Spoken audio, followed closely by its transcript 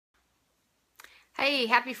Hey,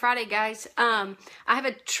 happy Friday, guys. I have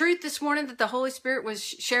a truth this morning that the Holy Spirit was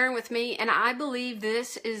sharing with me, and I believe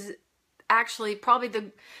this is actually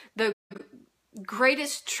probably the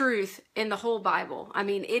greatest truth in the whole Bible. I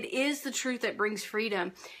mean, it is the truth that brings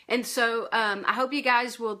freedom. And so I hope you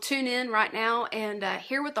guys will tune in right now and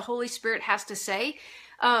hear what the Holy Spirit has to say.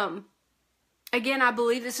 Again, I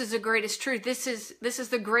believe this is the greatest truth. This is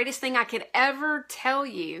the greatest thing I could ever tell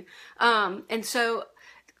you. And so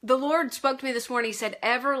the Lord spoke to me this morning. He said,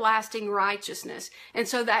 everlasting righteousness. And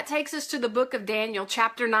so that takes us to the book of Daniel,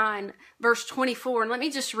 chapter 9, verse 24. And let me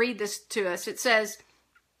just read this to us. It says,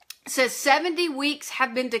 70 weeks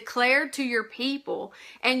have been declared to your people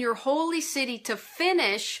and your holy city to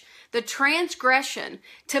finish the transgression,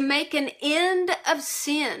 to make an end of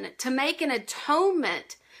sin, to make an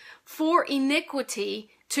atonement for iniquity,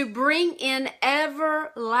 to bring in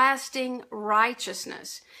everlasting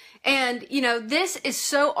righteousness. And, you know, this is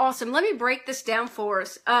so awesome. Let me break this down for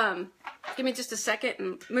us. Give me just a second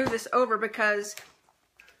and move this over because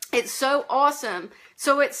it's so awesome.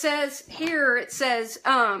 So it says here, it says,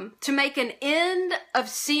 to make an end of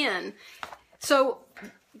sin. So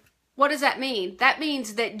what does that mean? That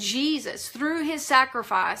means that Jesus, through his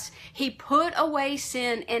sacrifice, he put away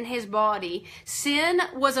sin in his body. Sin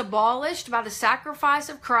was abolished by the sacrifice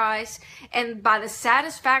of Christ and by the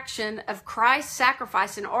satisfaction of Christ's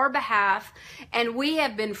sacrifice in our behalf. And we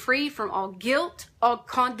have been freed from all guilt, all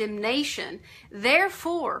condemnation.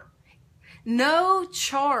 Therefore, no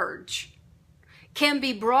charge can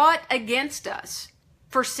be brought against us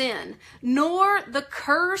for sin, nor the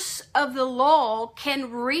curse of the law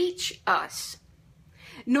can reach us,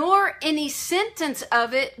 nor any sentence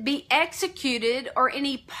of it be executed or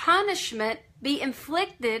any punishment be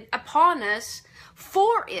inflicted upon us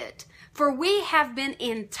for it. For we have been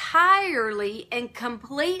entirely and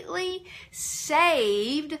completely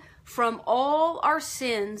saved from all our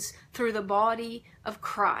sins through the body of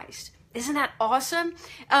Christ. Isn't that awesome?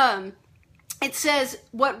 It says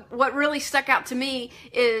what really stuck out to me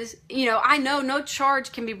is, you know, I know no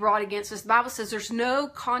charge can be brought against us. The Bible says there's no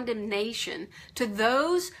condemnation to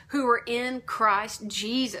those who are in Christ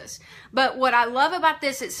Jesus. But what I love about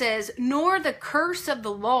this, it says, nor the curse of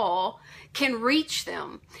the law can reach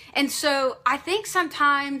them. And so I think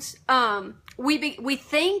sometimes we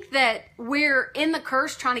think that we're in the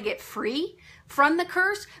curse trying to get free from the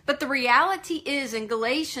curse, but the reality is in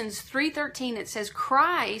Galatians 3:13 it says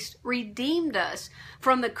Christ redeemed us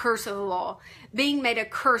from the curse of the law, being made a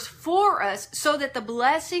curse for us so that the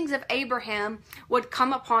blessings of Abraham would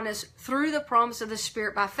come upon us through the promise of the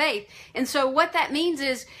Spirit by faith. And so what that means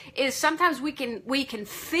is sometimes we can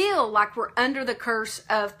feel like we're under the curse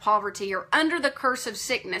of poverty or under the curse of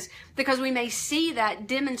sickness because we may see that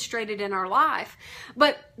demonstrated in our life.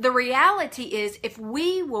 But the reality is if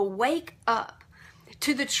we will wake up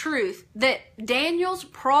to the truth that Daniel's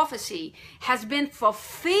prophecy has been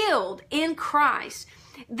fulfilled in Christ,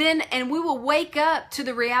 then, and we will wake up to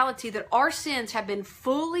the reality that our sins have been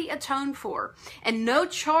fully atoned for and no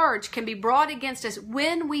charge can be brought against us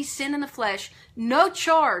when we sin in the flesh. No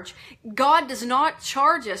charge. God does not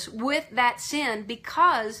charge us with that sin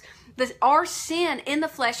because our sin in the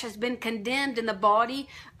flesh has been condemned in the body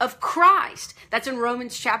of Christ. That's in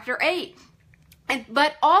Romans chapter 8.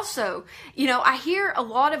 But also, you know, I hear a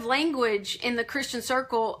lot of language in the Christian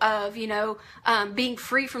circle of, you know, being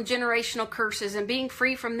free from generational curses and being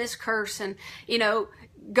free from this curse and, you know,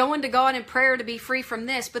 going to God in prayer to be free from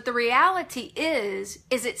this. But the reality is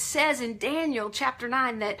it says in Daniel chapter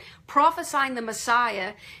 9 that prophesying the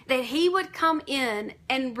Messiah, that he would come in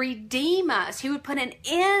and redeem us. He would put an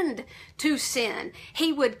end to sin.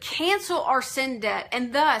 He would cancel our sin debt.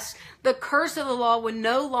 And thus the curse of the law would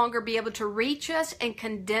no longer be able to reach us and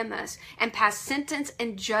condemn us and pass sentence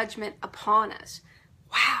and judgment upon us.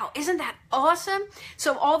 Wow, isn't that awesome?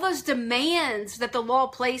 So all those demands that the law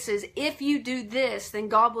places, if you do this, then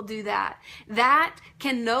God will do that. That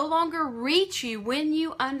can no longer reach you when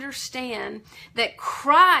you understand that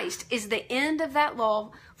Christ is the end of that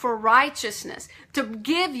law for righteousness, to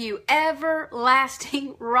give you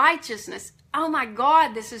everlasting righteousness. Oh my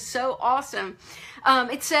God, this is so awesome.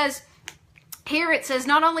 It says, here it says,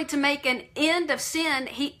 not only to make an end of sin,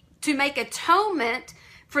 to make atonement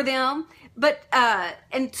for them, but,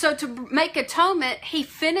 and so to make atonement, he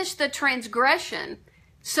finished the transgression.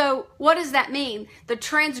 So what does that mean? The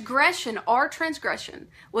transgression, our transgression,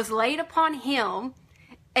 was laid upon him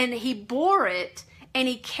and he bore it and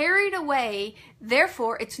he carried away.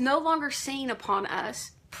 Therefore, it's no longer seen upon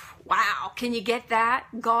us. Wow. Can you get that?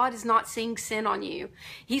 God is not seeing sin on you.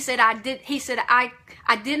 He said, I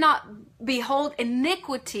did not behold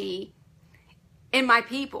iniquity in my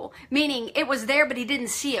people. Meaning it was there, but he didn't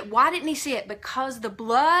see it. Why didn't he see it? Because the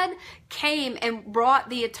blood came and brought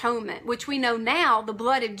the atonement, which we know now the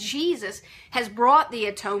blood of Jesus has brought the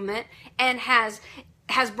atonement and has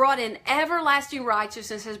brought in everlasting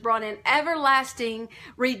righteousness, has brought in everlasting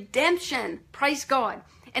redemption. Praise God.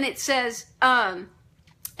 And it says,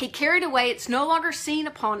 he carried away, it's no longer seen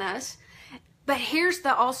upon us. But here's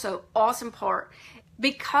the also awesome part.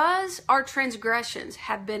 Because our transgressions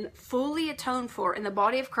have been fully atoned for in the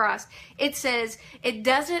body of Christ, it says it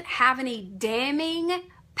doesn't have any damning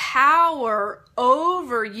power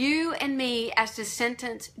over you and me as to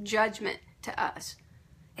sentence judgment to us.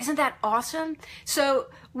 Isn't that awesome? So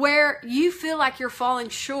where you feel like you're falling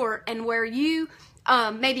short and where you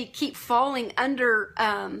maybe keep falling under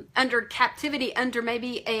captivity, under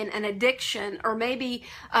maybe an addiction, or maybe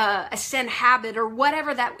a sin habit, or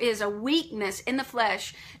whatever that is, a weakness in the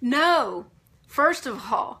flesh. Know, first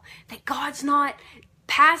of all, that God's not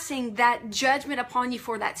passing that judgment upon you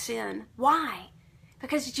for that sin. Why?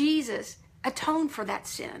 Because Jesus atoned for that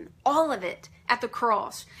sin, all of it, at the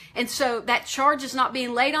cross. And so that charge is not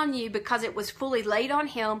being laid on you because it was fully laid on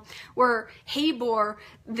him, where he bore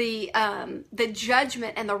the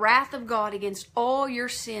judgment and the wrath of God against all your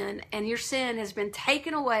sin, and your sin has been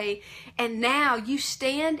taken away, and now you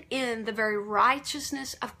stand in the very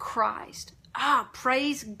righteousness of Christ.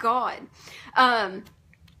 Praise God.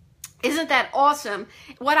 Isn't that awesome?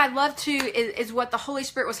 What I love too is what the Holy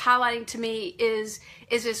Spirit was highlighting to me is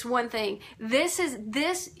this one thing. This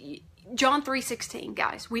John 3:16,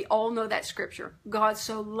 guys. We all know that scripture. God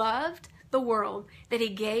so loved the world that he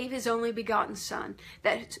gave his only begotten Son,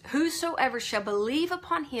 that whosoever shall believe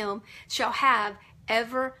upon him shall have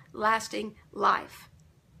everlasting life.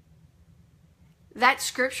 That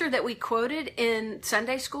scripture that we quoted in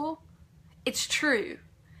Sunday school, it's true.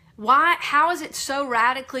 Why? How is it so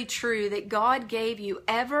radically true that God gave you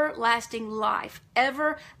everlasting life,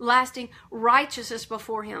 everlasting righteousness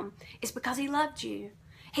before him? It's because he loved you.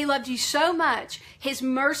 He loved you so much. His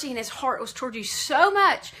mercy and his heart was toward you so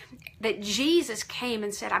much that Jesus came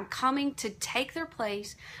and said, I'm coming to take their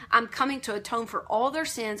place. I'm coming to atone for all their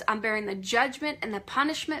sins. I'm bearing the judgment and the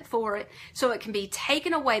punishment for it so it can be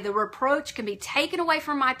taken away. The reproach can be taken away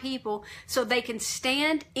from my people so they can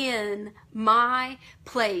stand in my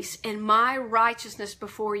place, in my righteousness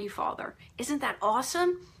before you, Father. Isn't that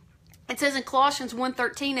awesome? It says in Colossians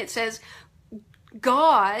 1:13, it says,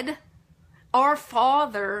 God, our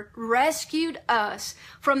Father, rescued us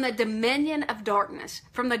from the dominion of darkness,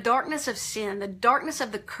 from the darkness of sin, the darkness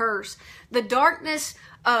of the curse, the darkness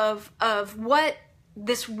of what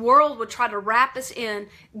this world would try to wrap us in.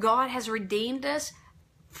 God has redeemed us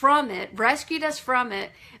from it, rescued us from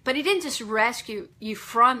it, but he didn't just rescue you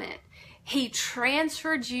from it. He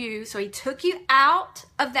transferred you, so he took you out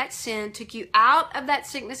of that sin, took you out of that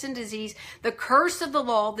sickness and disease, the curse of the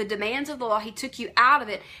law, the demands of the law. He took you out of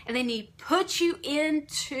it, and then he put you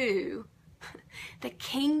into the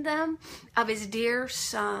kingdom of his dear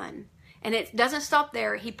Son. And it doesn't stop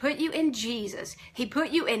there. He put you in Jesus. He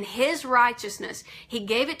put you in his righteousness. He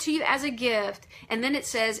gave it to you as a gift. And then it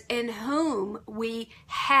says, in whom we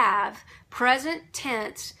have, present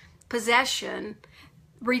tense, possession,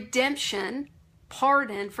 redemption,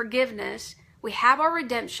 pardon, forgiveness. We have our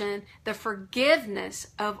redemption, the forgiveness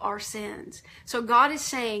of our sins. So God is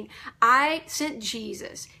saying, I sent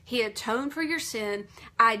Jesus. He atoned for your sin.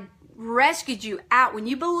 I rescued you out. When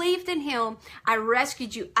you believed in him, I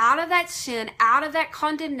rescued you out of that sin, out of that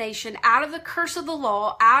condemnation, out of the curse of the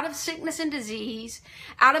law, out of sickness and disease,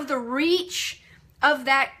 out of the reach of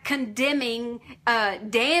that condemning,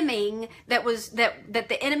 damning that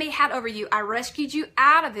the enemy had over you. I rescued you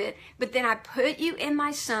out of it, but then I put you in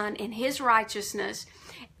my Son, in his righteousness,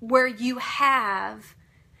 where you have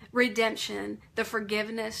redemption, the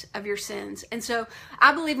forgiveness of your sins. And so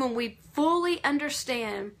I believe when we fully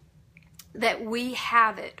understand that we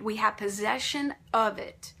have it, we have possession of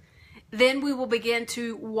it, then we will begin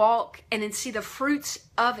to walk and then see the fruits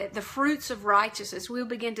of it, the fruits of righteousness. We'll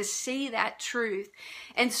begin to see that truth.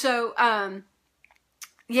 And so,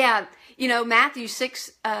 Matthew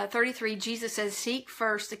 6:33, Jesus says, seek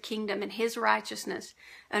first the kingdom and his righteousness,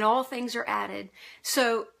 and all things are added.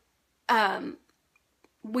 So,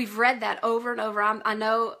 we've read that over and over. I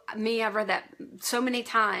know me, I've read that so many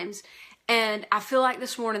times. And I feel like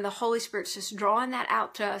this morning the Holy Spirit's just drawing that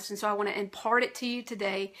out to us. And so I want to impart it to you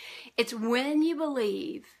today. It's when you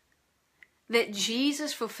believe that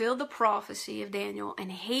Jesus fulfilled the prophecy of Daniel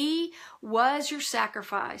and he was your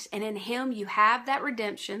sacrifice. And in him you have that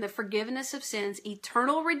redemption, the forgiveness of sins,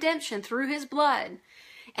 eternal redemption through his blood.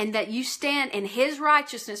 and that you stand in his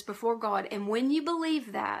righteousness before God. And when you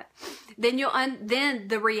believe that, then then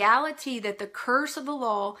the reality that the curse of the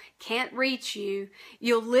law can't reach you,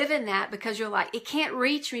 you'll live in that, because you're like, it can't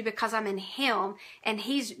reach me because I'm in him, and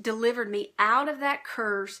he's delivered me out of that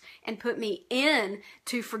curse and put me in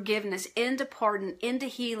to forgiveness, into pardon, into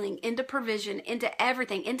healing, into provision, into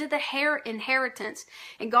everything, into the inheritance.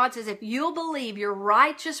 And God says, if you'll believe you're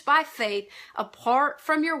righteous by faith apart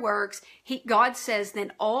from your works, God says,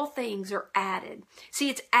 then all things are added. See,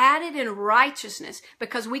 it's added in righteousness,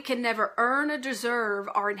 because we can never earn or deserve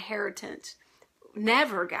our inheritance.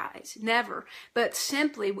 Never, guys, never. But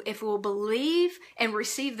simply, if we'll believe and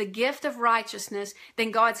receive the gift of righteousness,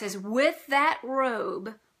 then God says, with that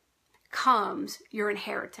robe comes your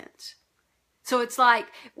inheritance. So it's like,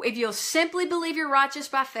 if you'll simply believe you're righteous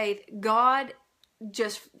by faith, God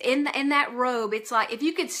just, in that robe, it's like, if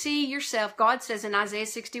you could see yourself, God says in Isaiah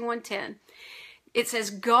 61:10, it says,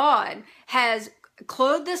 God has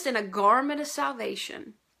clothed us in a garment of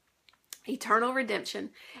salvation, eternal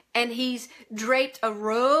redemption, and he's draped a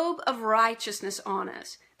robe of righteousness on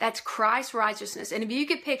us. That's Christ's righteousness. And if you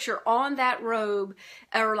could picture on that robe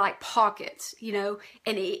are like pockets, you know,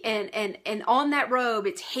 and on that robe,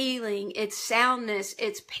 it's healing, it's soundness,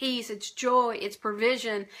 it's peace, it's joy, it's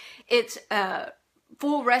provision, it's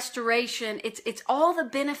full restoration, it's all the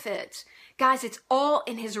benefits. Guys, it's all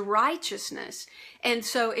in his righteousness. And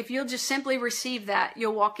so if you'll just simply receive that,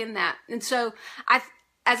 you'll walk in that. And so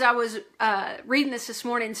as I was reading this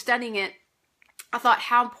morning, studying it, I thought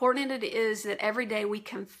how important it is that every day we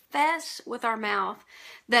confess with our mouth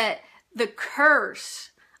that the curse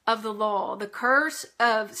of the law, the curse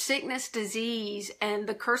of sickness, disease, and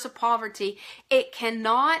the curse of poverty, it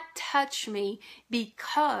cannot touch me,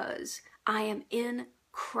 because I am in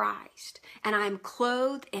Christ and I am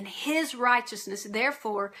clothed in his righteousness.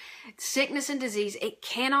 Therefore, sickness and disease, it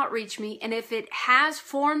cannot reach me. And if it has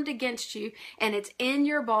formed against you and it's in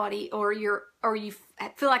your body, or you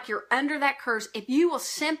feel like you're under that curse, if you will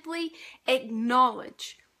simply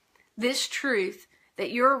acknowledge this truth,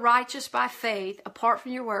 that you're righteous by faith apart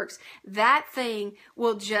from your works, that thing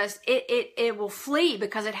will just, it will flee,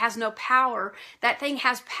 because it has no power. That thing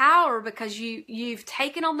has power because you've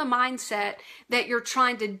taken on the mindset that you're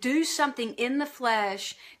trying to do something in the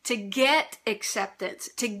flesh to get acceptance,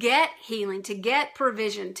 to get healing, to get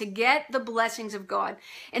provision, to get the blessings of God.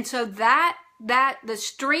 And so that the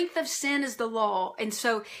strength of sin is the law. And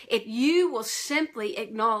so if you will simply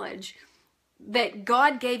acknowledge that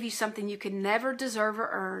God gave you something you could never deserve or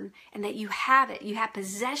earn, and that you have it. You have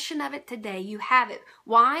possession of it today. You have it.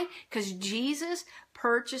 Why? Because Jesus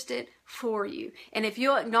purchased it for you. And if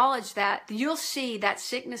you'll acknowledge that, you'll see that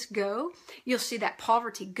sickness go. You'll see that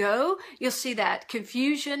poverty go. You'll see that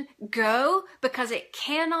confusion go, because it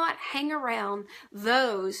cannot hang around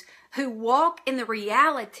those who walk in the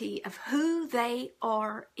reality of who they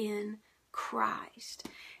are in Christ.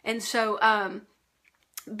 And so,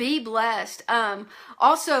 be blessed.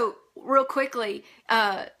 Also, real quickly,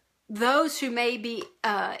 those who may be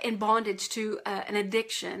in bondage to an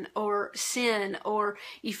addiction or sin, or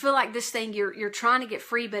you feel like this thing you're trying to get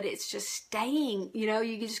free, but it's just staying. You know,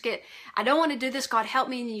 you just get, I don't want to do this. God help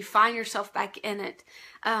me, and you find yourself back in it.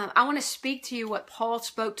 I want to speak to you what Paul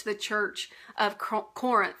spoke to the church of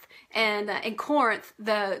Corinth. And in Corinth,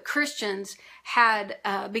 the Christians had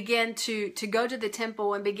began to go to the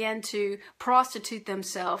temple and began to prostitute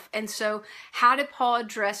themselves. And so how did Paul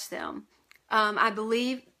address them? I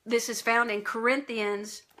believe this is found in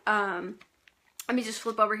Corinthians. Let me just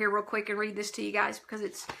flip over here real quick and read this to you guys, because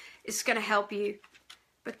it's going to help you,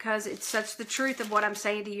 because it's such the truth of what I'm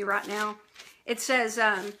saying to you right now. It says,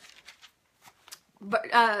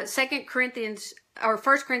 2 Corinthians, or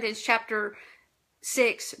 1 Corinthians chapter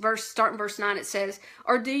 6, starting verse 9, it says,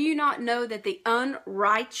 or do you not know that the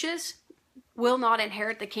unrighteous will not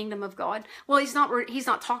inherit the kingdom of God? Well, he's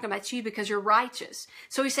not talking about you, because you're righteous.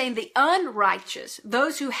 So he's saying the unrighteous,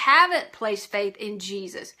 those who haven't placed faith in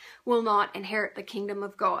Jesus, will not inherit the kingdom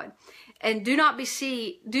of God. And do not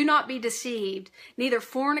be deceived. Neither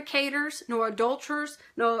fornicators, nor adulterers,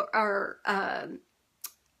 nor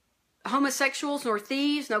homosexuals, nor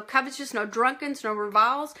thieves, no covetous, no drunkards, no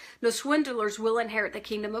revilers, no swindlers will inherit the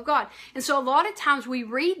kingdom of God. And so a lot of times we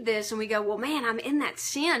read this and we go, well, man, I'm in that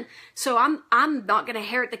sin, so I'm not going to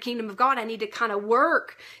inherit the kingdom of God. I need to kind of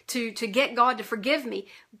work to get God to forgive me.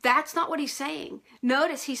 That's not what he's saying.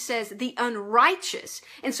 Notice he says the unrighteous.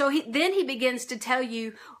 And so then he begins to tell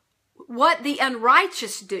you what the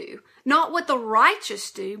unrighteous do. Not what the righteous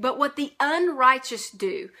do, but what the unrighteous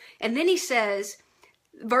do. And then he says,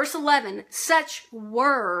 verse 11, such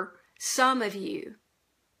were some of you.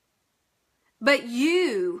 But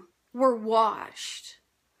you were washed.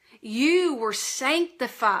 You were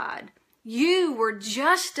sanctified. You were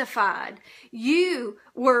justified. You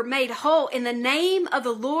were made whole in the name of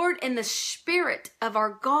the Lord and the Spirit of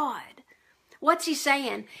our God. What's he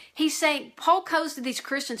saying? He's saying, Paul goes to these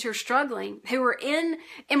Christians who are struggling, who are in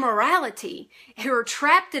immorality, who are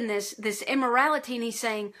trapped in this immorality. And he's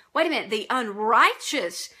saying, wait a minute, the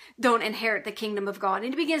unrighteous don't inherit the kingdom of God.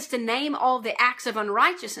 And he begins to name all the acts of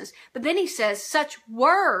unrighteousness. But then he says, such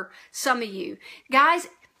were some of you. Guys,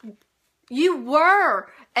 you were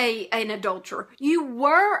an adulterer. You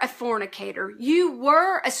were a fornicator. You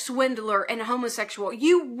were a swindler and a homosexual.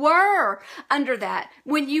 You were under that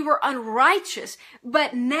when you were unrighteous.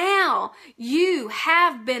 But now you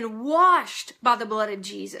have been washed by the blood of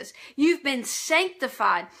Jesus. You've been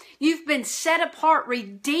sanctified. You've been set apart,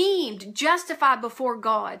 redeemed, justified before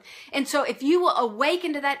God. And so if you will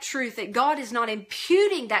awaken to that truth that God is not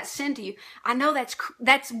imputing that sin to you, I know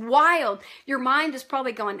that's wild. Your mind is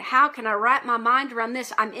probably going, how can I wrap my mind around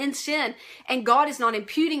this? I'm in sin and God is not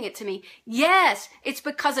imputing it to me. Yes, it's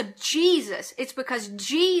because of Jesus. It's because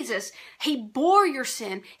Jesus, he bore your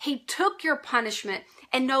sin. He took your punishment,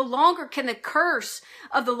 and no longer can the curse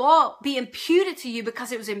of the law be imputed to you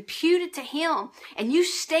because it was imputed to him. And you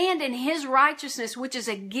stand in his righteousness, which is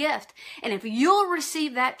a gift. And if you'll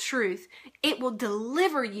receive that truth, it will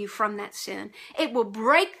deliver you from that sin. It will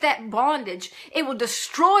break that bondage. It will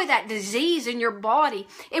destroy that disease in your body.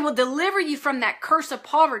 It will deliver you from that curse of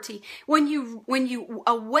poverty. When you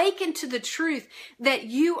awaken to the truth that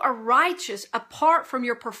you are righteous apart from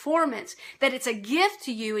your performance, that it's a gift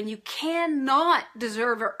to you and you cannot deserve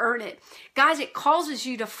or earn it. Guys, it causes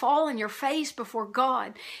you to fall on your face before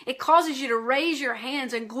God. It causes you to raise your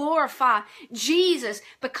hands and glorify Jesus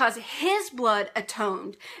because his blood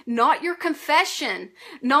atoned, not your confession,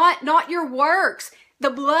 not your works. The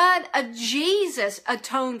blood of Jesus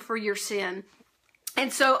atoned for your sin.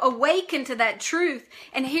 And so awaken to that truth.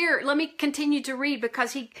 And here, let me continue to read,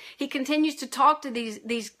 because he continues to talk to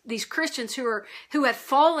these Christians who have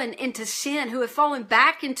fallen into sin, who have fallen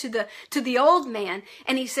back into the old man.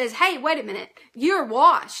 And he says, hey, wait a minute. You're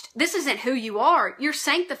washed. This isn't who you are. You're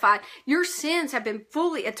sanctified. Your sins have been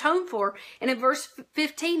fully atoned for. And in verse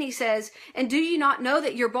 15, he says, and do you not know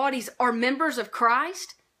that your bodies are members of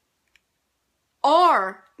Christ?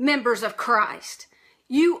 Are members of Christ.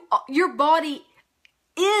 Your body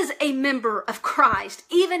is a member of Christ.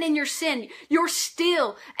 Even in your sin, you're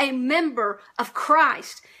still a member of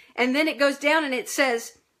Christ. And then it goes down and it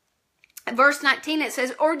says, verse 19, it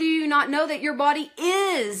says, or do you not know that your body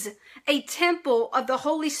is a temple of the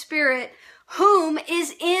Holy Spirit, whom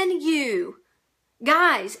is in you?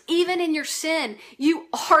 Guys, even in your sin, you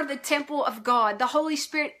are the temple of God. The Holy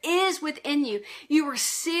Spirit is within you. You were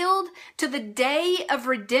sealed to the day of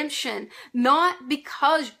redemption, not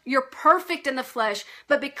because you're perfect in the flesh,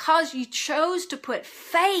 but because you chose to put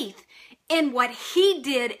faith in what he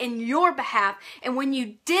did in your behalf. And when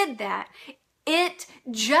you did that, it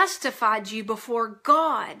justified you before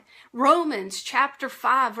God. Romans chapter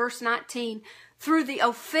 5, verse 19, through the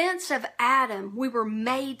offense of Adam, we were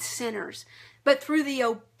made sinners. But through the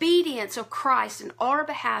obedience of Christ in our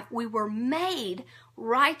behalf, we were made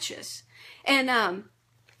righteous. And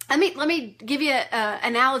let me give you an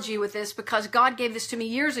analogy with this, because God gave this to me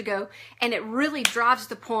years ago, and it really drives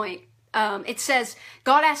the point. It says,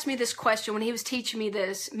 God asked me this question when he was teaching me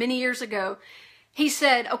this many years ago. He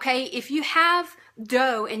said, okay, if you have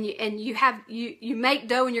dough and you make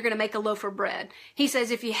dough and you're going to make a loaf of bread. He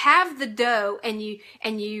says, if you have the dough and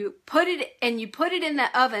you put it in the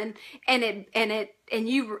oven and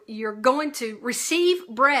you're going to receive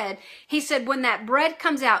bread. He said, when that bread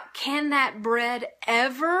comes out, can that bread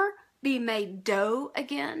ever be made dough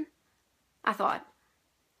again? I thought,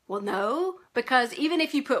 well, no, because even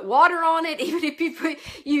if you put water on it, even if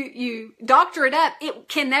you doctor it up, it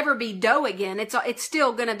can never be dough again. It's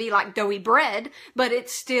still going to be like doughy bread, but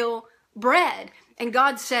it's still bread. And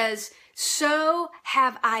God says, so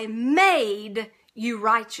have I made you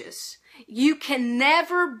righteous. You can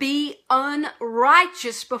never be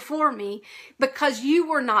unrighteous before me, because you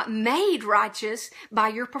were not made righteous by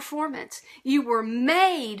your performance. You were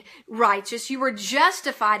made righteous. You were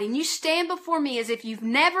justified, and you stand before me as if you've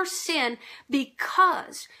never sinned,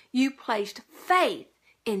 because you placed faith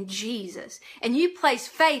in Jesus. And you placed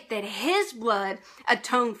faith that his blood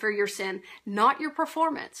atoned for your sin, not your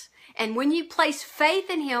performance. And when you place faith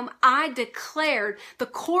in him, the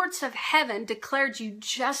courts of heaven declared you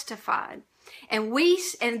justified.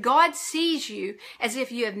 And God sees you as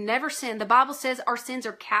if you have never sinned. The Bible says our sins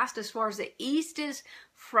are cast as far as the east is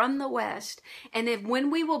from the west. And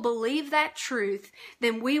when we will believe that truth,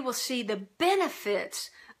 then we will see the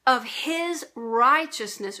benefits of his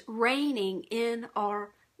righteousness reigning in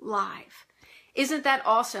our life. Isn't that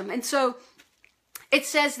awesome? And so it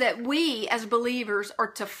says that we as believers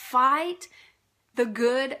are to fight the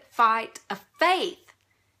good fight of faith.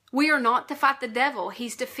 We are not to fight the devil.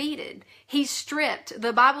 He's defeated. He's stripped.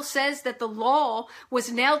 The Bible says that the law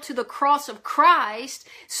was nailed to the cross of Christ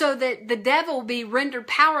so that the devil will be rendered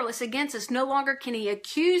powerless against us. No longer can he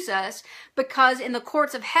accuse us, because in the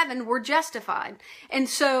courts of heaven we're justified. And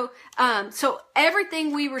so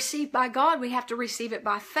everything we receive by God, we have to receive it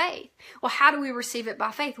by faith. Well, how do we receive it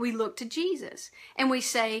by faith? We look to Jesus and we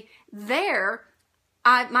say, there,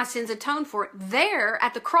 my sins atoned for. It. There,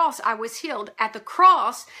 at the cross, I was healed. At the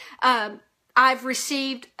cross, I've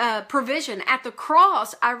received provision. At the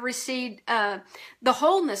cross, I've received the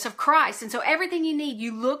wholeness of Christ. And so everything you need,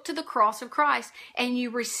 you look to the cross of Christ and you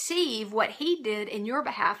receive what he did in your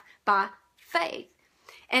behalf by faith.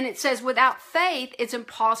 And it says, without faith, it's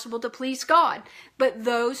impossible to please God. But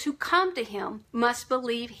those who come to him must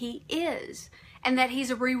believe he is, and that he's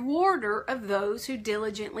a rewarder of those who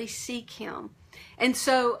diligently seek him. And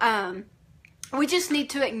so we just need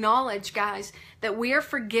to acknowledge, guys, that we are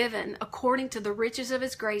forgiven according to the riches of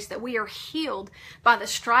his grace, that we are healed by the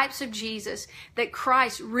stripes of Jesus, that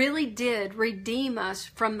Christ really did redeem us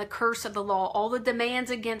from the curse of the law, all the demands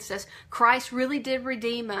against us. Christ really did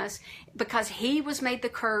redeem us because he was made the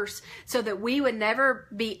curse so that we would never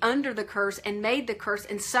be under the curse and made the curse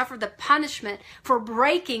and suffer the punishment for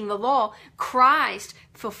breaking the law. Christ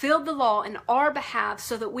fulfilled the law in our behalf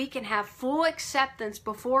so that we can have full acceptance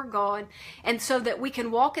before God, and so that we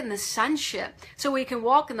can walk in the sonship, so we can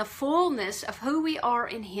walk in the fullness of who we are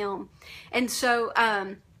in him. And so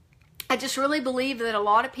I just really believe that a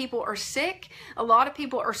lot of people are sick. A lot of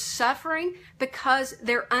people are suffering because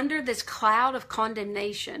they're under this cloud of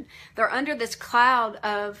condemnation. They're under this cloud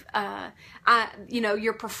of,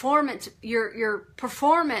 your performance, your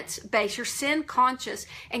performance based, your sin conscious.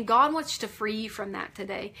 And God wants to free you from that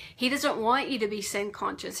today. He doesn't want you to be sin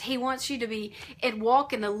conscious. He wants you to be and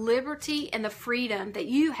walk in the liberty and the freedom that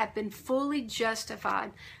you have been fully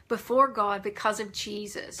justified before God because of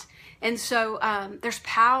Jesus. And so there's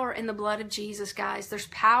power in the blood of Jesus, guys. There's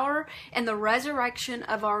power in the resurrection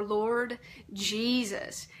of our Lord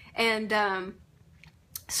Jesus. And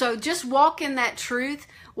so just walk in that truth.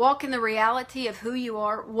 Walk in the reality of who you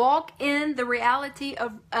are. Walk in the reality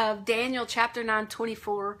of Daniel chapter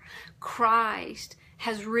 9:24. Christ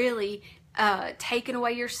has really taken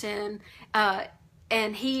away your sin.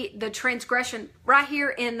 And the transgression, right here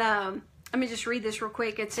in, let me just read this real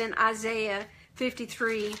quick. It's in Isaiah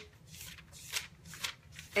 53.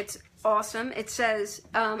 It's awesome. It says,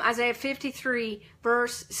 Isaiah 53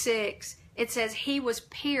 verse 6, it says, he was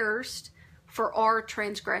pierced for our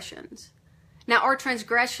transgressions. Now, our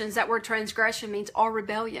transgressions, that word transgression means our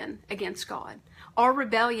rebellion against God. Our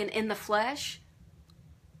rebellion in the flesh,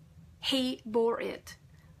 he bore it.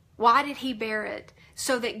 Why did he bear it?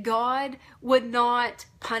 So that God would not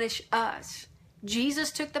punish us.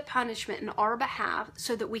 Jesus took the punishment in our behalf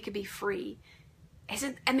so that we could be free.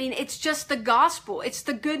 It's just the gospel. It's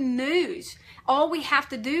the good news. All we have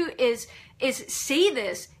to do is see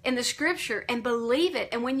this in the scripture and believe it.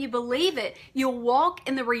 And when you believe it, you'll walk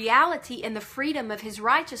in the reality and the freedom of his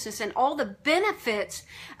righteousness and all the benefits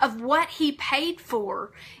of what he paid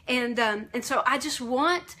for. And so I just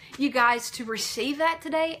want you guys to receive that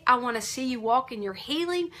today. I want to see you walk in your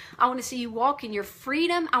healing. I want to see you walk in your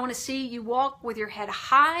freedom. I want to see you walk with your head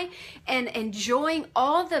high and enjoying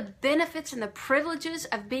all the benefits and the privileges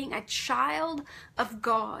of being a child of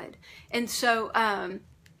God. And so,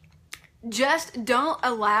 just don't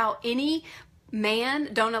allow any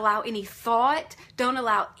man, don't allow any thought, don't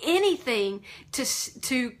allow anything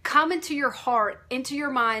to come into your heart, into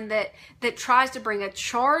your mind that tries to bring a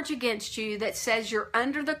charge against you that says you're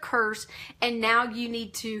under the curse and now you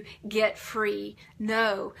need to get free.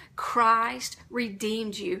 No, Christ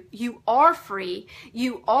redeemed you. You are free.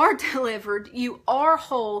 You are delivered. You are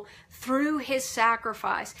whole through his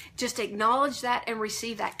sacrifice. Just acknowledge that and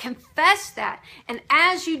receive that. Confess that. And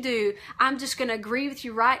as you do, I'm just going to agree with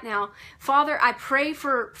you right now. Father, I pray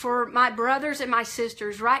for my brothers and my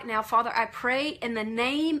sisters right now. Father, I pray in the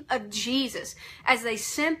name of Jesus as they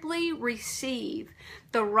simply receive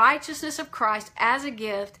the righteousness of Christ as a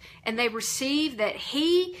gift, and they receive that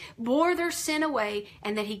he bore their sin away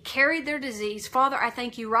and that he carried their disease. Father, I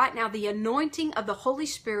thank you right now. The anointing of the Holy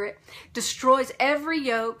Spirit destroys every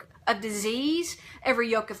yoke of disease, every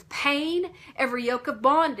yoke of pain, every yoke of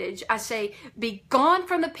bondage. I say, be gone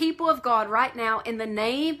from the people of God right now in the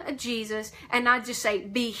name of Jesus. And I just say,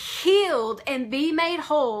 be healed and be made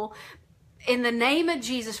whole in the name of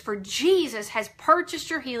Jesus, for Jesus has purchased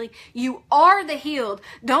your healing. You are the healed.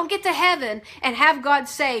 Don't get to heaven and have God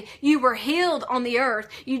say you were healed on the earth.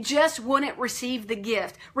 You just wouldn't receive the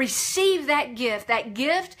gift. Receive that gift. That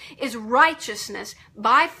gift is righteousness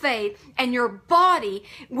by faith, and your body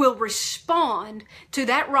will respond to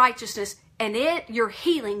that righteousness, and your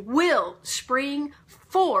healing will spring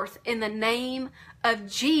forth in the name of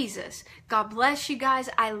Jesus. God bless you guys.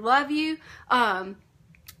 I love you.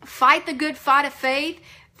 Fight the good fight of faith.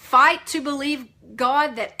 Fight to believe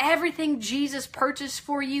God that everything Jesus purchased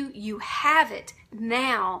for you, you have it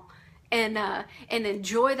now. And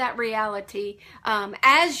enjoy that reality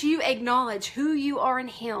as you acknowledge who you are in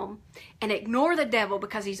Him, and ignore the devil,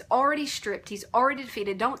 because he's already stripped. He's already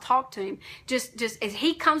defeated. Don't talk to him. Just as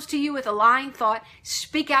he comes to you with a lying thought,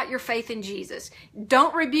 speak out your faith in Jesus.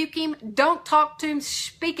 Don't rebuke him. Don't talk to him.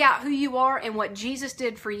 Speak out who you are and what Jesus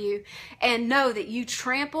did for you, and know that you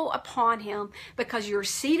trample upon him, because you're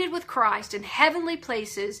seated with Christ in heavenly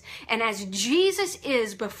places. And as Jesus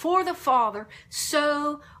is before the Father,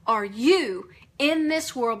 so are you in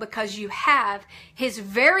this world, because you have His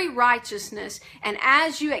very righteousness. And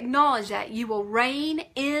as you acknowledge that, you will reign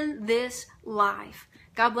in this life.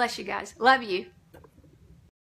 God bless you guys. Love you.